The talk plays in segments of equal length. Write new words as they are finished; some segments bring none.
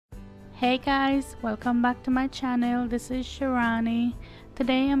Hey guys, welcome back to my channel. This is Shirani.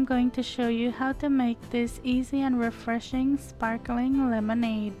 Today I'm going to show you how to make this easy and refreshing sparkling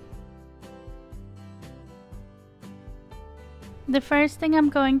lemonade. The first thing I'm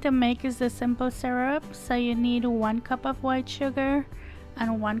going to make is the simple syrup, so you need 1 cup of white sugar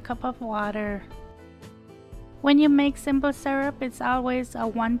and 1 cup of water. When you make simple syrup, it's always a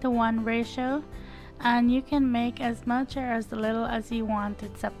 1-to-1 ratio, and you can make as much or as little as you want.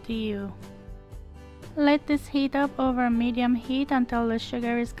 It's up to you. Let this heat up over medium heat until the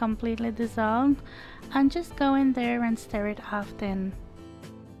sugar is completely dissolved, and just go in there and stir it often.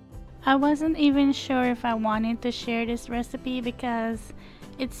 I wasn't even sure if I wanted to share this recipe because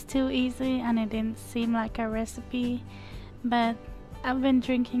it's too easy and it didn't seem like a recipe, but I've been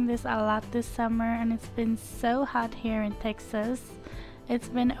drinking this a lot this summer and it's been so hot here in Texas. It's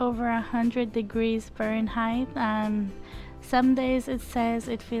been over 100 degrees Fahrenheit, and some days it says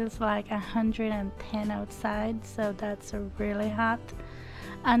it feels like 110 outside, so that's really hot.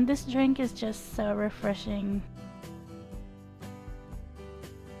 And this drink is just so refreshing.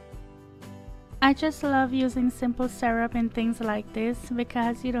 I just love using simple syrup in things like this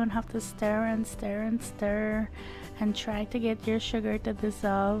because you don't have to stir and stir and stir and try to get your sugar to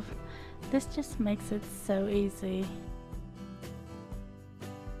dissolve. This just makes it so easy.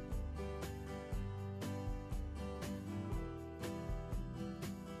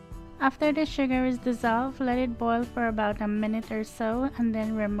 After the sugar is dissolved, let it boil for about a minute or so and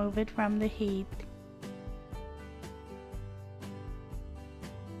then remove it from the heat.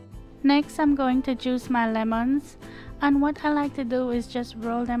 Next, I'm going to juice my lemons, and what I like to do is just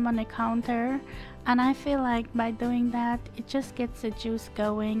roll them on the counter, and I feel like by doing that it just gets the juice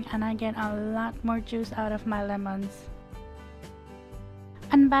going and I get a lot more juice out of my lemons.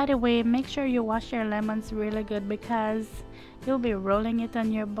 And by the way, make sure you wash your lemons really good because you'll be rolling it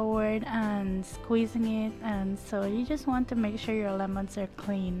on your board and squeezing it, and so you just want to make sure your lemons are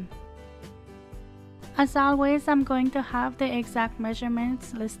clean. As always, I'm going to have the exact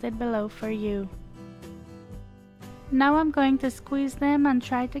measurements listed below for you. Now I'm going to squeeze them and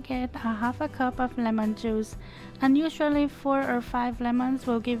try to get a half a cup of lemon juice, and usually 4 or 5 lemons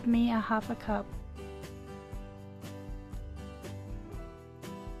will give me a half a cup.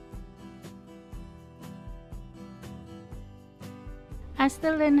 I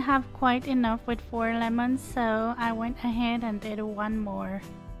still didn't have quite enough with 4 lemons, so I went ahead and did 1 more.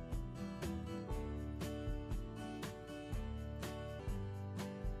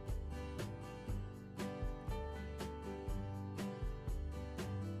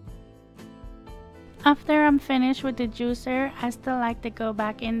 After I'm finished with the juicer, I still like to go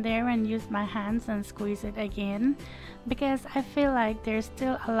back in there and use my hands and squeeze it again because I feel like there's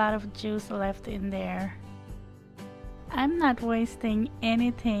still a lot of juice left in there. I'm not wasting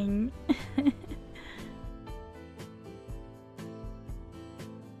anything.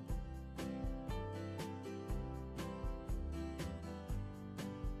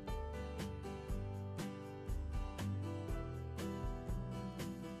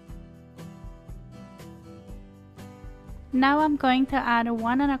 Now I'm going to add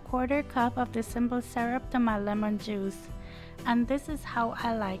 1 1/4 cup of the simple syrup to my lemon juice. And this is how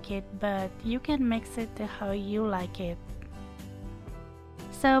I like it, but you can mix it to how you like it.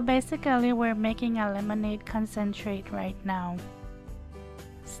 So basically we're making a lemonade concentrate right now.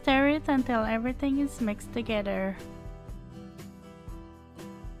 Stir it until everything is mixed together.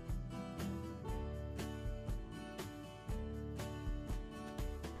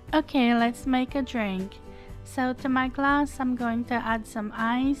 Okay, let's make a drink. So to my glass, I'm going to add some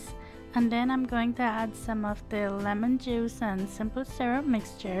ice, and then I'm going to add some of the lemon juice and simple syrup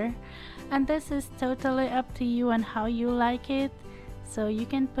mixture, and this is totally up to you and how you like it, so you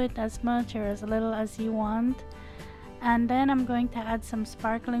can put as much or as little as you want. And then I'm going to add some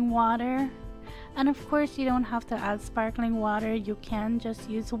sparkling water, and of course you don't have to add sparkling water, you can just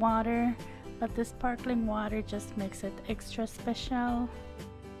use water, but the sparkling water just makes it extra special.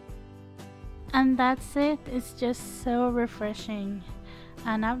 And that's it. It's just so refreshing,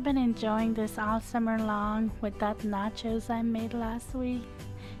 and I've been enjoying this all summer long with that nachos I made last week.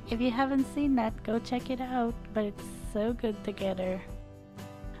 If you haven't seen that, go check it out, but it's so good together.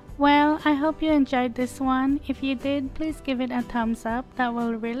 Well, I hope you enjoyed this one. If you did, please give it a thumbs up. That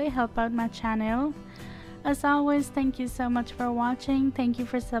will really help out my channel. As always, thank you so much for watching. Thank you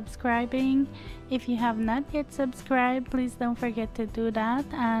for subscribing. If you have not yet subscribed, please don't forget to do that,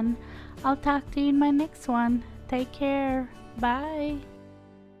 and I'll talk to you in my next one. Take care. Bye.